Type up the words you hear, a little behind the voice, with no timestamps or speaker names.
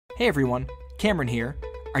Hey everyone, Cameron here.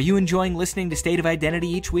 Are you enjoying listening to State of Identity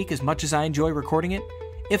each week as much as I enjoy recording it?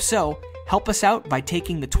 If so, help us out by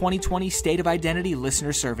taking the 2020 State of Identity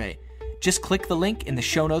Listener Survey. Just click the link in the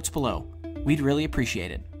show notes below. We'd really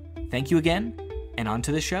appreciate it. Thank you again, and on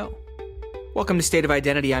to the show. Welcome to State of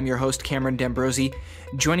Identity. I'm your host, Cameron D'Ambrosi.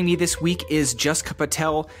 Joining me this week is Jessica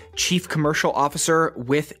Patel, Chief Commercial Officer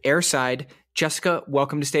with Airside. Jessica,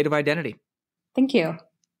 welcome to State of Identity. Thank you.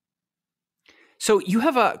 So you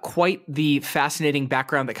have quite the fascinating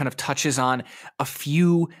background that kind of touches on a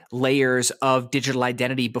few layers of digital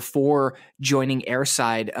identity before joining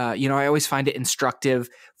Airside. I always find it instructive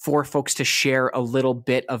for folks to share a little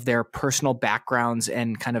bit of their personal backgrounds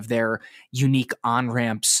and kind of their unique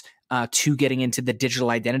on-ramps to getting into the digital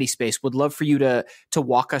identity space. Would love for you to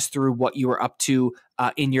walk us through what you were up to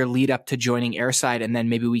in your lead up to joining Airside, and then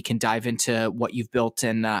maybe we can dive into what you've built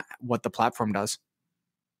and what the platform does.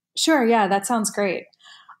 Sure. Yeah, that sounds great.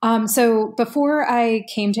 So before I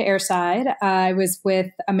came to Airside, I was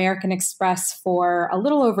with American Express for a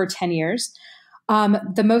little over 10 years.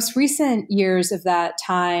 The most recent years of that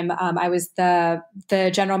time, I was the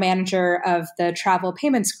general manager of the travel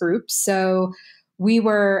payments group. So we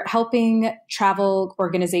were helping travel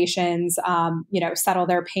organizations, settle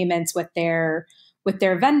their payments with their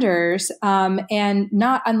vendors. And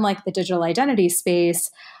not unlike the digital identity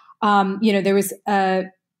space, there was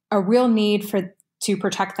a real need to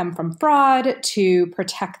protect them from fraud, to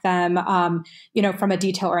protect them, from a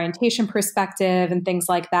detail orientation perspective and things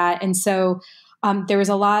like that. And so there was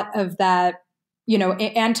a lot of that,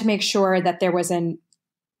 and to make sure that there wasn't,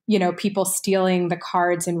 people stealing the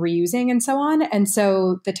cards and reusing and so on. And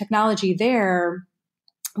so the technology there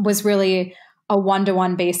was really a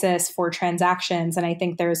one-to-one basis for transactions. And I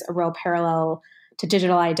think there's a real parallel to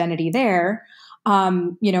digital identity there.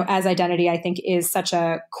 As identity, I think, is such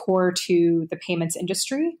a core to the payments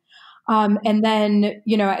industry. And then,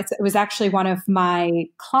 it was actually one of my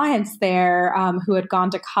clients there who had gone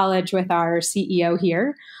to college with our CEO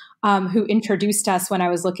here, who introduced us when I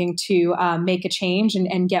was looking to make a change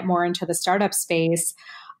and get more into the startup space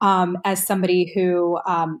as somebody who,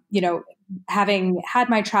 having had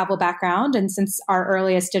my travel background, and since our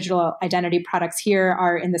earliest digital identity products here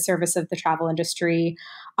are in the service of the travel industry,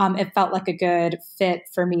 it felt like a good fit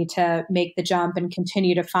for me to make the jump and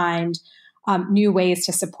continue to find new ways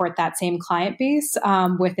to support that same client base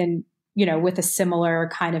with a similar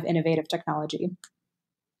kind of innovative technology.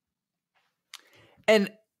 And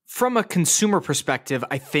from a consumer perspective,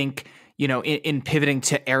 I think, in pivoting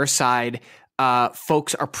to Airside,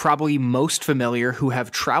 folks are probably most familiar who have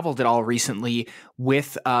traveled at all recently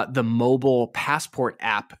with the mobile passport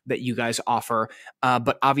app that you guys offer.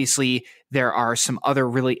 But obviously, there are some other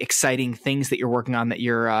really exciting things that you're working on that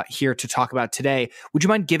you're here to talk about today. Would you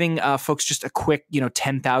mind giving folks just a quick,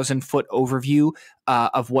 10,000 foot overview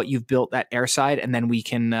of what you've built at Airside, and then we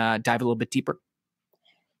can dive a little bit deeper?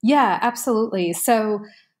 Yeah, absolutely. So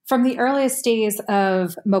from the earliest days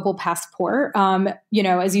of Mobile Passport,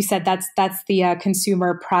 as you said, that's the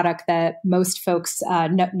consumer product that most folks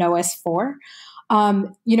know us for.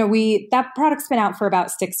 That product's been out for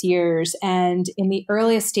about 6 years, and in the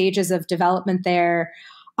earliest stages of development there,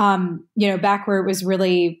 back where it was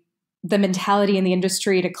really the mentality in the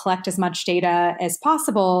industry to collect as much data as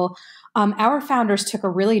possible, our founders took a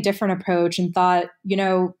really different approach and thought,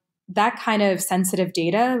 that kind of sensitive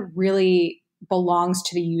data really belongs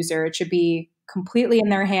to the user. It should be completely in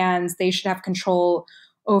their hands. They should have control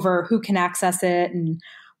over who can access it and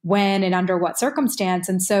when and under what circumstance.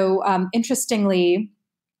 And so, interestingly,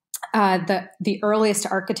 the earliest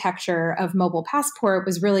architecture of Mobile Passport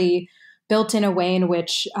was really built in a way in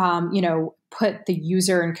which, put the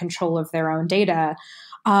user in control of their own data.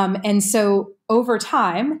 And so over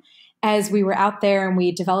time, as we were out there and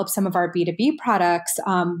we developed some of our B2B products,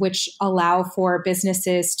 which allow for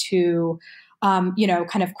businesses to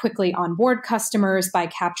kind of quickly onboard customers by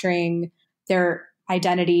capturing their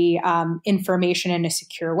identity information in a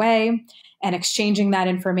secure way and exchanging that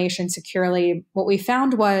information securely. What we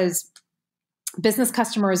found was business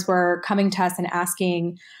customers were coming to us and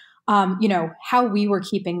asking, how we were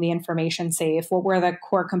keeping the information safe, what were the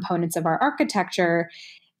core components of our architecture.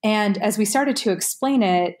 And as we started to explain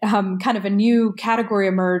it, kind of a new category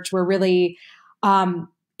emerged where really,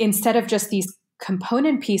 instead of just these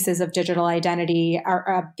component pieces of digital identity,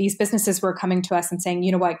 these businesses were coming to us and saying,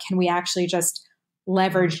 can we actually just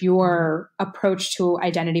leverage your approach to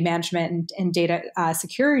identity management and data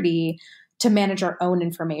security to manage our own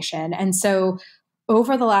information? And so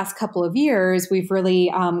over the last couple of years, we've really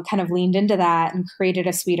kind of leaned into that and created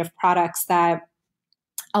a suite of products that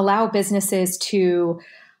allow businesses to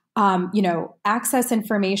access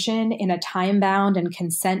information in a time-bound and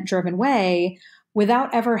consent-driven way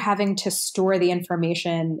without ever having to store the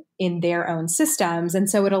information in their own systems. And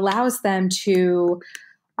so it allows them to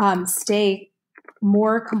stay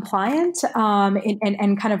more compliant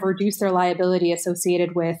and kind of reduce their liability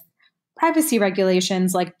associated with privacy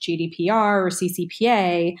regulations like GDPR or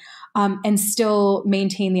CCPA, and still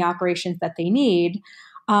maintain the operations that they need.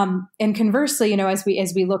 And conversely, as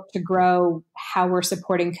we look to grow how we're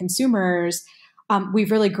supporting consumers,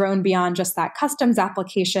 we've really grown beyond just that customs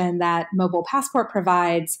application that Mobile Passport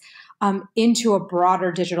provides, into a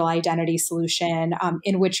broader digital identity solution,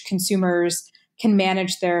 in which consumers can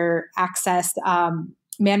manage their access,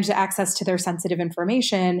 manage the access to their sensitive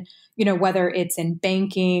information, whether it's in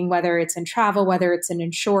banking, whether it's in travel, whether it's in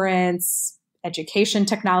insurance, education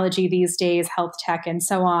technology these days, health tech, and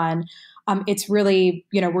so on. It's really,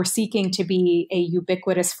 we're seeking to be a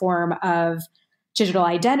ubiquitous form of digital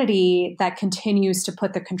identity that continues to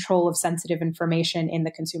put the control of sensitive information in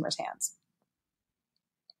the consumer's hands.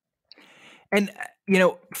 And,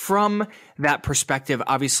 from that perspective,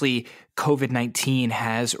 obviously, COVID-19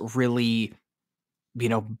 has really,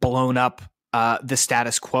 blown up the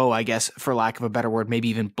status quo, I guess, for lack of a better word. Maybe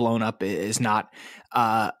even blown up is not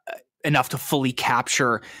enough to fully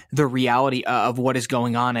capture the reality of what is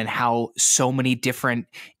going on and how so many different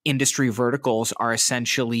industry verticals are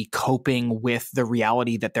essentially coping with the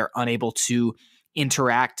reality that they're unable to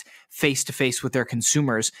interact face to face with their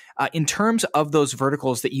consumers. In terms of those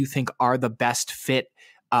verticals that you think are the best fit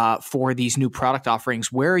for these new product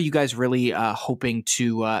offerings, where are you guys really hoping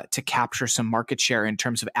to capture some market share in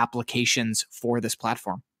terms of applications for this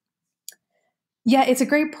platform? Yeah, it's a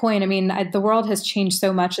great point. I mean, the world has changed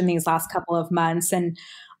so much in these last couple of months. And,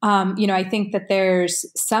 I think that there's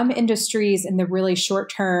some industries in the really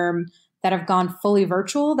short term that have gone fully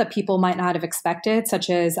virtual that people might not have expected, such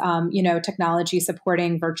as, technology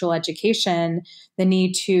supporting virtual education, the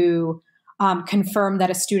need to confirm that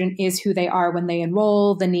a student is who they are when they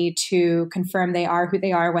enroll, the need to confirm they are who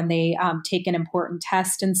they are when they take an important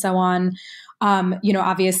test, and so on.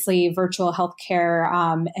 Obviously, virtual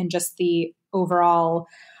healthcare and just the overall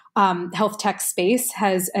health tech space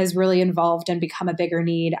has really evolved and become a bigger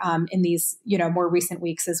need in these more recent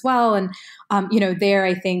weeks as well. And there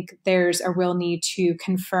I think there's a real need to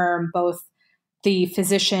confirm both the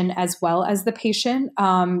physician as well as the patient,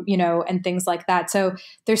 and things like that. So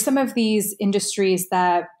there's some of these industries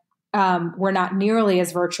that were not nearly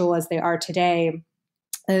as virtual as they are today.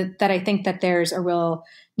 That I think that there's a real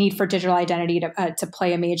need for digital identity to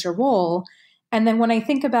play a major role. And then when I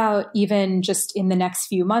think about even just in the next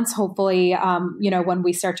few months, hopefully, when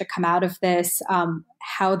we start to come out of this,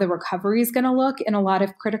 how the recovery is going to look in a lot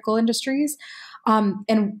of critical industries,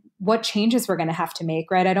 and what changes we're going to have to make,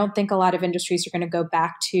 right? I don't think a lot of industries are going to go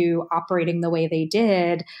back to operating the way they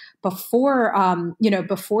did before,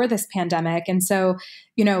 before this pandemic. And so,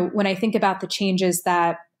 when I think about the changes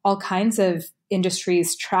that all kinds of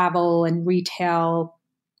industries, travel and retail,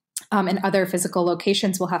 and other physical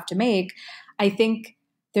locations will have to make, I think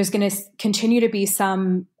there's going to continue to be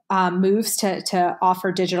some moves to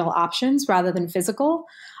offer digital options rather than physical.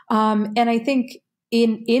 And I think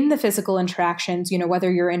in the physical interactions,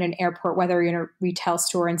 whether you're in an airport, whether you're in a retail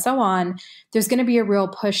store and so on, there's going to be a real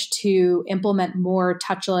push to implement more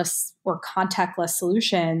touchless or contactless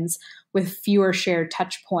solutions with fewer shared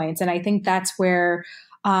touch points. And I think that's where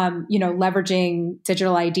leveraging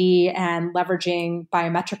digital ID and leveraging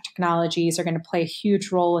biometric technologies are going to play a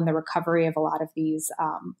huge role in the recovery of a lot of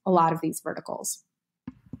these verticals.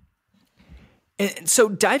 And so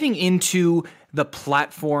diving into the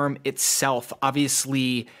platform itself,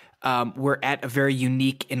 obviously, we're at a very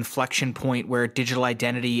unique inflection point where digital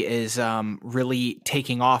identity is really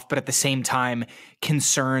taking off, but at the same time,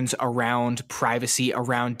 concerns around privacy,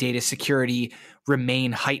 around data security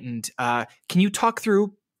remain heightened. Can you talk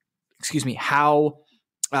through,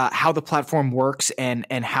 how the platform works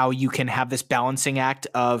and how you can have this balancing act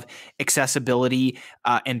of accessibility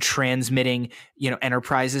and transmitting,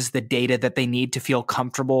 enterprises the data that they need to feel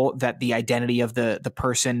comfortable that the identity of the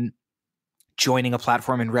person joining a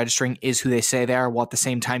platform and registering is who they say they are, while at the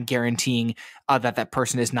same time guaranteeing that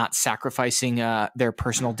person is not sacrificing their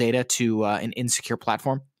personal data to an insecure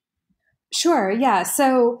platform? Sure. Yeah.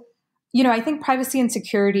 So, I think privacy and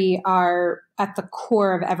security are at the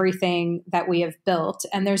core of everything that we have built.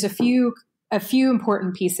 And there's a few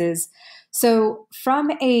important pieces. So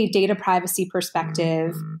from a data privacy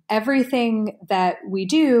perspective, everything that we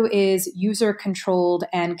do is user controlled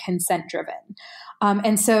and consent driven.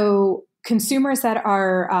 And so consumers that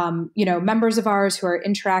are, members of ours who are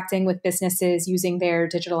interacting with businesses using their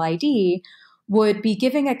digital ID would be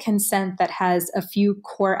giving a consent that has a few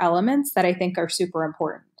core elements that I think are super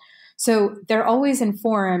important. So they're always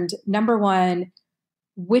informed, number one,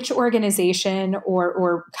 which organization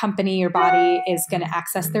or company or body is going to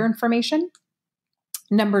access their information.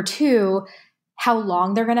 Number two, how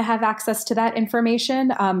long they're going to have access to that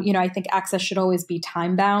information. I think access should always be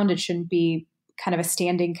time bound. It shouldn't be kind of a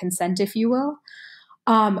standing consent, if you will.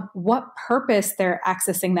 What purpose they're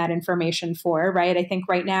accessing that information for, right? I think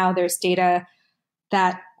right now there's data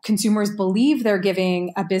that consumers believe they're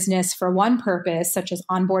giving a business for one purpose, such as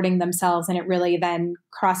onboarding themselves, and it really then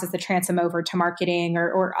crosses the transom over to marketing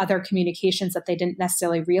or other communications that they didn't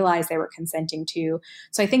necessarily realize they were consenting to.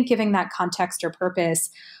 So I think giving that context or purpose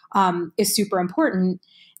is super important.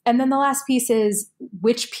 And then the last piece is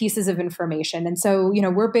which pieces of information. And so,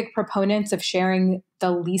 we're big proponents of sharing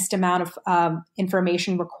the least amount of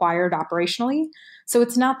information required operationally. So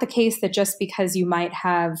it's not the case that just because you might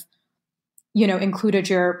have included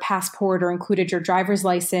your passport or included your driver's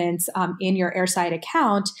license in your Airside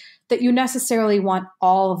account, that you necessarily want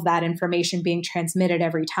all of that information being transmitted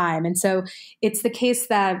every time. And so it's the case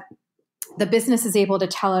that the business is able to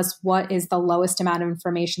tell us what is the lowest amount of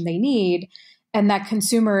information they need, and that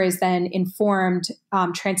consumer is then informed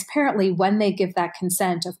transparently when they give that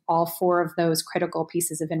consent of all four of those critical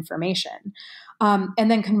pieces of information.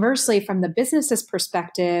 And then conversely, from the business's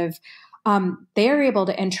perspective, they are able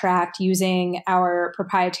to interact using our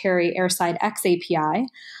proprietary Airside X API.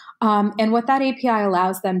 And what that API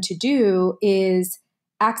allows them to do is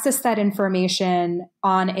access that information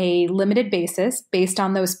on a limited basis based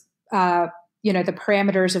on those, the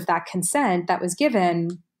parameters of that consent that was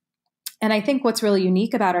given. And I think what's really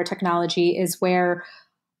unique about our technology is where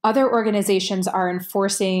other organizations are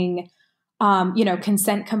enforcing,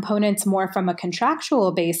 consent components more from a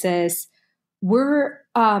contractual basis. We're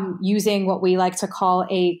using what we like to call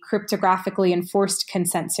a cryptographically enforced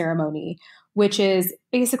consent ceremony, which is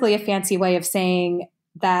basically a fancy way of saying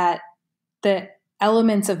that the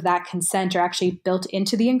elements of that consent are actually built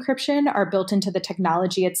into the encryption, are built into the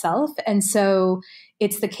technology itself. And so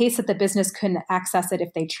it's the case that the business couldn't access it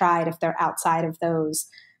if they tried, if they're outside of those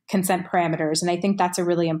consent parameters. And I think that's a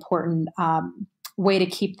really important way to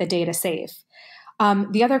keep the data safe.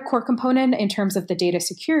 The other core component in terms of the data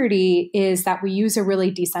security is that we use a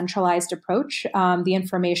really decentralized approach. The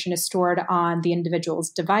information is stored on the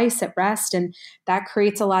individual's device at rest, and that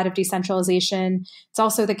creates a lot of decentralization. It's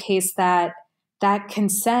also the case that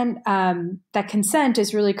consent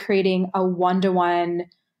is really creating a one-to-one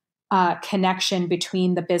connection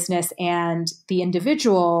between the business and the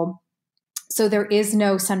individual. So there is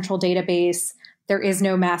no central database. There is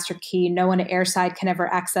no master key. No one at Airside can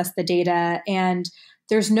ever access the data. And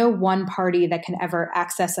there's no one party that can ever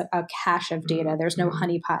access a cache of data. There's no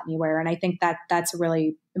honeypot anywhere. And I think that that's a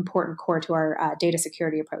really important core to our data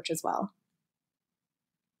security approach as well.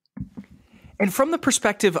 And from the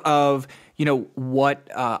perspective of, what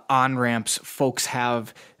on-ramps folks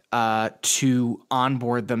have to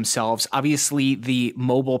onboard themselves, obviously the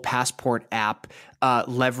mobile passport app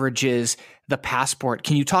leverages the passport.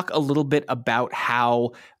 Can you talk a little bit about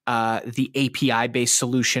how the API-based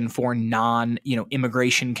solution for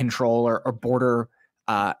immigration control or border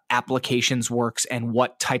applications works, and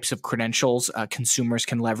what types of credentials consumers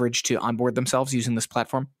can leverage to onboard themselves using this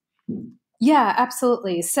platform? Yeah,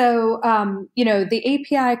 absolutely. So, the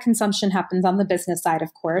API consumption happens on the business side,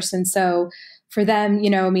 of course. And so for them,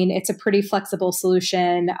 it's a pretty flexible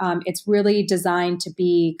solution. It's really designed to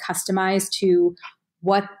be customized to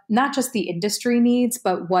what not just the industry needs,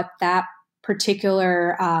 but what that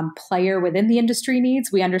particular player within the industry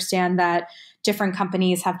needs. We understand that different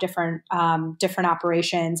companies have different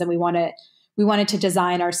operations, and we wanted to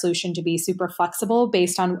design our solution to be super flexible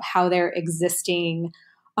based on how their existing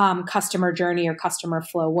customer journey or customer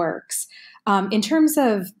flow works. In terms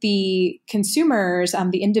of the consumers,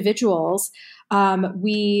 the individuals,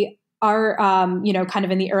 we are, kind of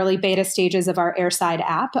in the early beta stages of our Airside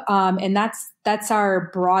app, and that's our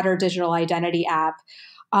broader digital identity app.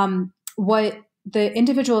 What the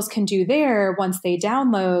individuals can do there once they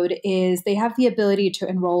download is they have the ability to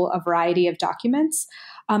enroll a variety of documents,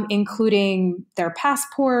 including their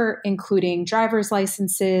passport, including driver's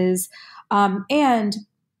licenses, and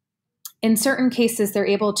in certain cases, they're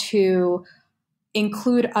able to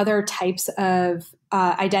include other types of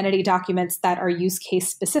identity documents that are use case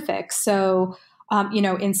specific. So,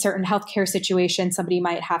 in certain healthcare situations, somebody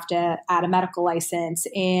might have to add a medical license.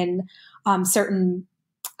 In certain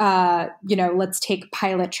let's take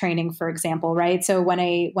pilot training, for example, right? So when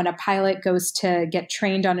a pilot goes to get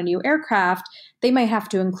trained on a new aircraft, they might have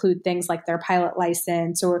to include things like their pilot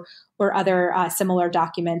license or other similar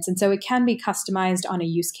documents. And so it can be customized on a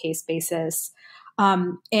use case basis.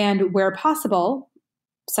 And where possible,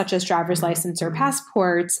 such as driver's license or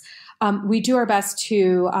passports, we do our best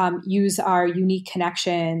to use our unique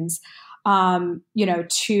connections,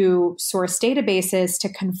 to source databases to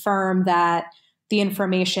confirm that the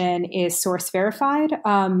information is source verified,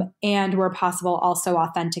 and where possible, also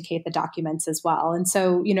authenticate the documents as well. And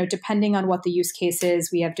so, depending on what the use case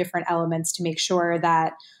is, we have different elements to make sure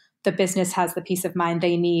that the business has the peace of mind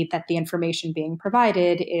they need, that the information being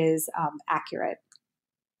provided is accurate.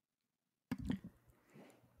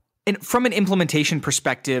 And from an implementation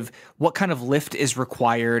perspective, what kind of lift is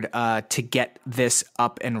required to get this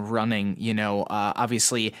up and running?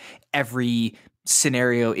 Obviously, every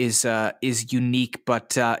scenario is unique,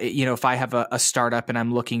 but if I have a startup and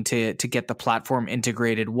I'm looking to get the platform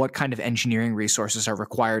integrated, what kind of engineering resources are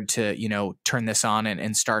required to turn this on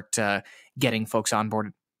and start getting folks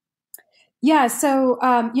onboarded? Yeah, so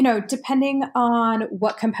depending on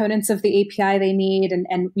what components of the API they need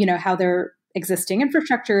and how their existing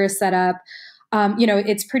infrastructure is set up,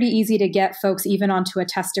 it's pretty easy to get folks even onto a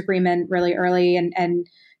test agreement really early and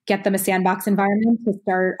get them a sandbox environment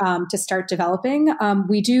to start developing.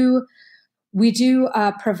 We do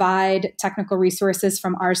provide technical resources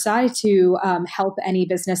from our side to help any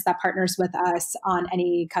business that partners with us on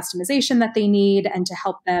any customization that they need, and to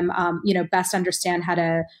help them best understand how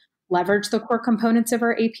to leverage the core components of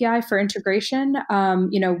our API for integration.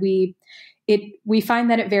 We find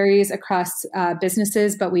that it varies across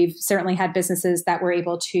businesses, but we've certainly had businesses that were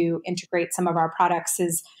able to integrate some of our products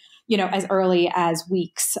as early as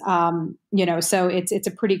weeks. So it's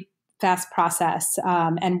a pretty fast process,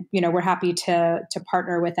 and we're happy to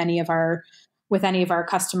partner with any of our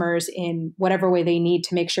customers in whatever way they need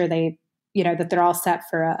to make sure they that they're all set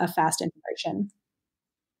for a fast integration.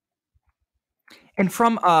 And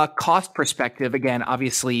from a cost perspective, again,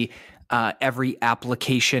 obviously, every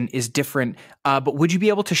application is different. But would you be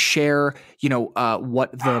able to share,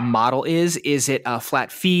 what the model is? Is it a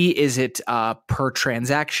flat fee? Is it per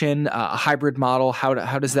transaction? A hybrid model? How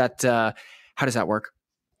does that work?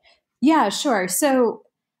 Yeah, sure. So,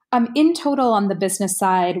 in total on the business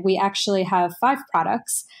side, we actually have 5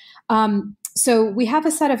 products. So we have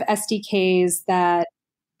a set of SDKs that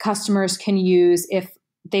customers can use if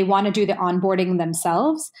they want to do the onboarding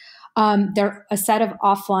themselves. There are a set of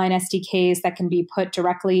offline SDKs that can be put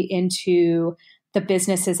directly into the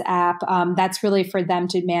business's app. That's really for them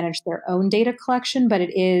to manage their own data collection, but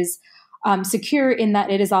it is secure in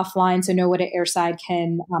that it is offline, so no one at Airside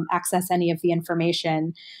can access any of the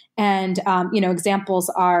information. And examples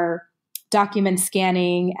are document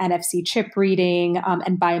scanning, NFC chip reading,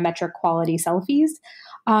 and biometric quality selfies.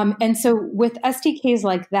 And so with SDKs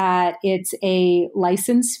like that, it's a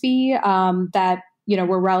license fee that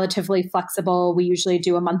we're relatively flexible. We usually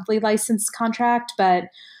do a monthly license contract, but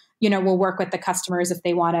we'll work with the customers if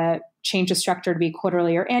they want to change the structure to be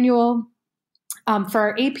quarterly or annual. For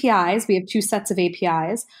our APIs, we have 2 sets of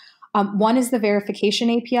APIs. One is the verification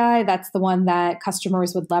API. That's the one that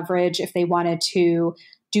customers would leverage if they wanted to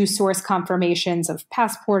do source confirmations of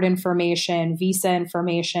passport information, visa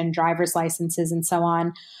information, driver's licenses, and so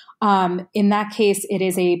on. In that case, it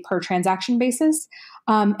is a per transaction basis.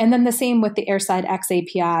 And then the same with the Airside X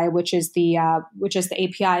API, which is the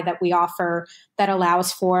API that we offer that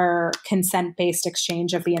allows for consent-based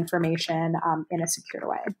exchange of the information in a secure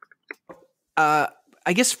way.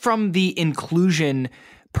 I guess from the inclusion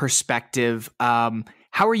perspective, how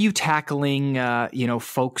are you tackling,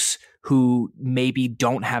 folks who maybe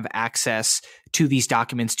don't have access to these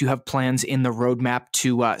documents? Do you have plans in the roadmap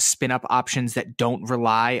to spin up options that don't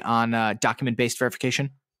rely on document-based verification?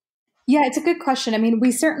 Yeah, it's a good question. I mean,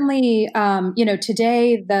 we certainly,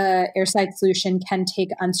 today the Airside solution can take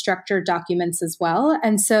unstructured documents as well.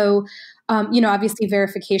 And so, obviously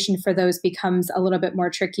verification for those becomes a little bit more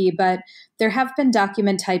tricky, but there have been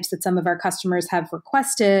document types that some of our customers have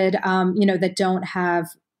requested, that don't have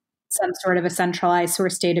some sort of a centralized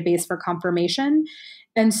source database for confirmation.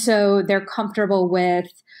 And so they're comfortable with,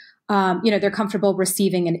 they're comfortable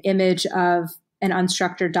receiving an image of an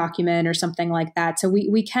unstructured document or something like that. So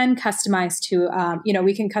we can customize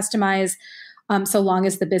so long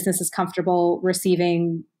as the business is comfortable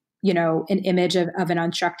receiving, an image of an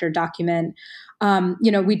unstructured document.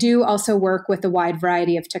 We do also work with a wide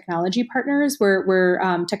variety of technology partners.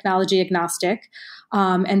 We're technology agnostic.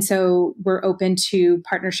 And so we're open to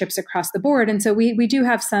partnerships across the board. And so we do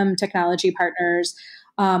have some technology partners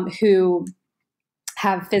who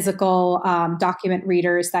have physical document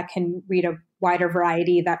readers that can read a wider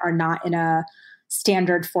variety that are not in a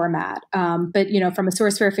standard format. But from a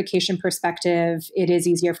source verification perspective, it is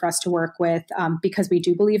easier for us to work with because we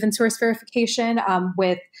do believe in source verification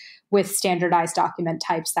with standardized document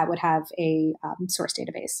types that would have a source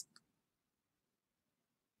database.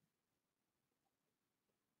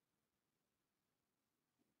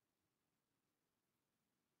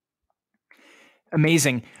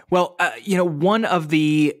 Amazing. Well, one of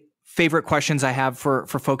the favorite questions I have for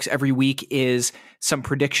folks every week is some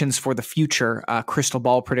predictions for the future, crystal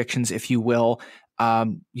ball predictions, if you will.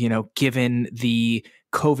 Given the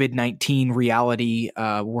COVID-19 reality,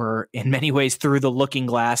 we're in many ways through the looking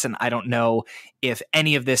glass, and I don't know if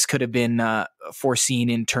any of this could have been foreseen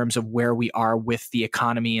in terms of where we are with the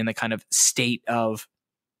economy and the kind of state of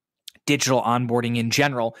digital onboarding in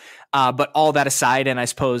general. But all that aside, and I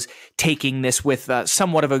suppose taking this with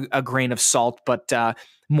somewhat of a grain of salt, but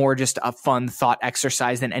more just a fun thought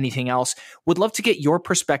exercise than anything else, would love to get your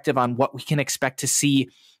perspective on what we can expect to see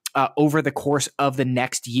over the course of the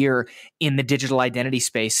next year in the digital identity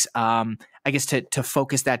space. I guess to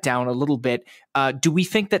focus that down a little bit, do we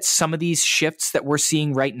think that some of these shifts that we're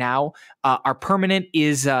seeing right now are permanent?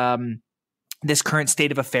 Is this current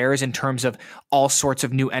state of affairs in terms of all sorts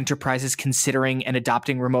of new enterprises considering and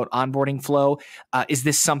adopting remote onboarding flow? Is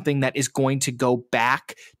this something that is going to go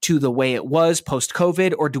back to the way it was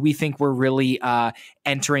post-COVID, or do we think we're really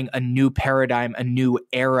entering a new paradigm, a new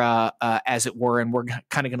era, as it were, and we're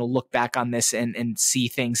kind of going to look back on this and see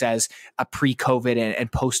things as a pre-COVID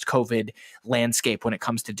and post-COVID landscape when it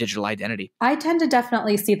comes to digital identity? I tend to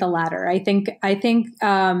definitely see the latter. I think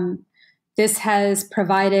this has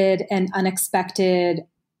provided an unexpected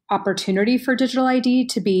opportunity for digital ID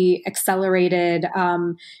to be accelerated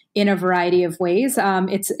in a variety of ways.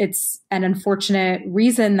 It's an unfortunate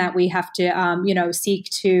reason that we have to seek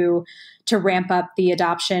to ramp up the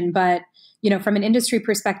adoption. But from an industry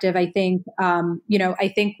perspective, I think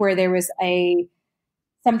where there was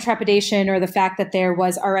some trepidation, or the fact that there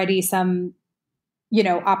was already some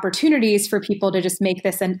opportunities for people to just make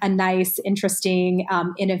this a nice, interesting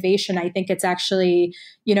innovation. I think it's actually,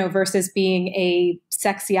 versus being a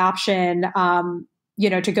sexy option,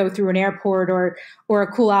 to go through an airport or a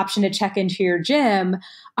cool option to check into your gym.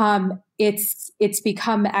 It's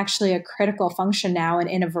become actually a critical function now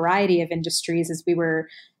in a variety of industries, as we were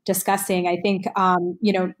discussing. I think,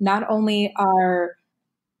 not only are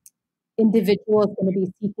individuals going to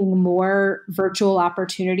be seeking more virtual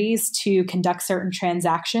opportunities to conduct certain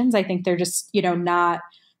transactions. I think they're just,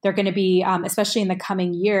 they're going to be, especially in the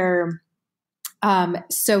coming year,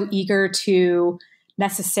 so eager to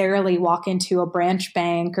necessarily walk into a branch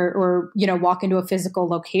bank or walk into a physical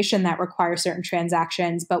location that requires certain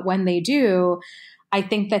transactions. But when they do, I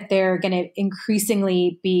think that they're going to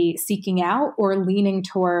increasingly be seeking out or leaning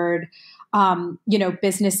toward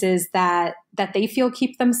businesses that they feel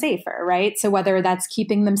keep them safer, right? So whether that's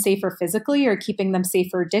keeping them safer physically or keeping them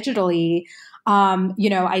safer digitally,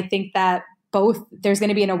 I think that there's going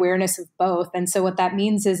to be an awareness of both. And so what that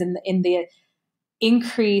means is in the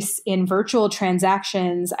increase in virtual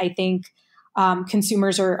transactions, I think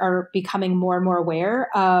consumers are becoming more and more aware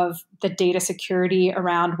of the data security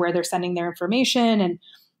around where they're sending their information and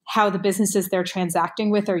how the businesses they're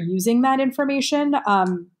transacting with are using that information.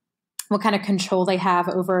 What kind of control they have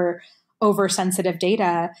over sensitive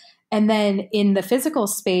data. And then in the physical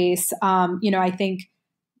space, I think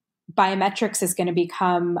biometrics is going to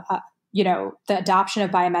become, the adoption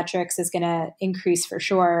of biometrics is going to increase for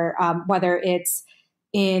sure, whether it's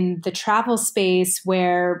in the travel space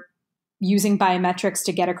where using biometrics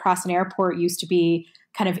to get across an airport used to be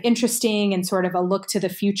kind of interesting and sort of a look to the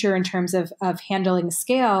future in terms of handling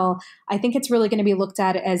scale. I think it's really going to be looked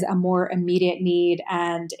at as a more immediate need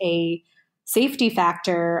and a safety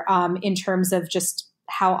factor in terms of just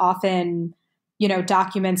how often,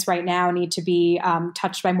 documents right now need to be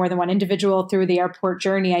touched by more than one individual through the airport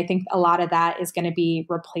journey. I think a lot of that is going to be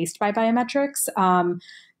replaced by biometrics.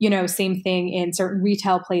 Same thing in certain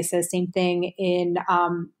retail places, same thing in,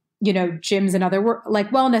 gyms and other like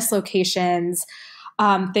wellness locations,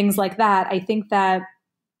 things like that. I think that,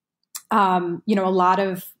 a lot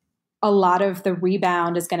of the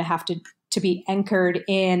rebound is going to have to be anchored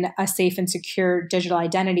in a safe and secure digital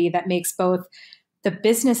identity that makes both the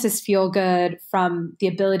businesses feel good from the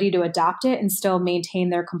ability to adopt it and still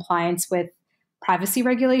maintain their compliance with privacy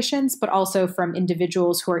regulations, but also from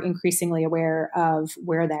individuals who are increasingly aware of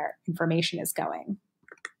where their information is going.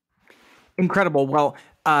 Incredible. Well,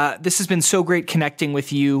 This has been so great connecting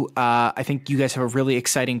with you. I think you guys have a really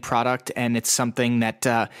exciting product, and it's something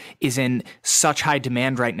that is in such high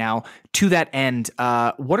demand right now. To that end,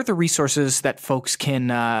 what are the resources that folks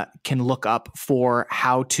can look up for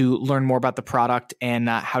how to learn more about the product and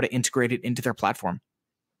how to integrate it into their platform?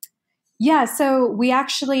 Yeah, so we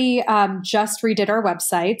actually just redid our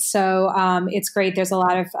website. So it's great. There's a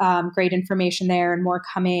lot of great information there and more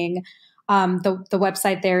coming. The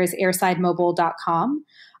website there is airsidemobile.com.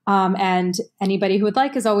 And anybody who would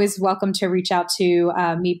like is always welcome to reach out to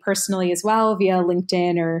me personally as well via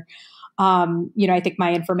LinkedIn or, I think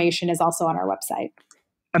my information is also on our website.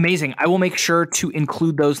 Amazing. I will make sure to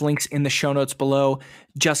include those links in the show notes below.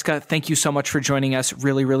 Jessica, thank you so much for joining us.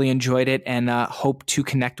 Really, really enjoyed it and hope to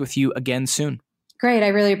connect with you again soon. Great. I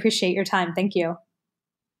really appreciate your time. Thank you.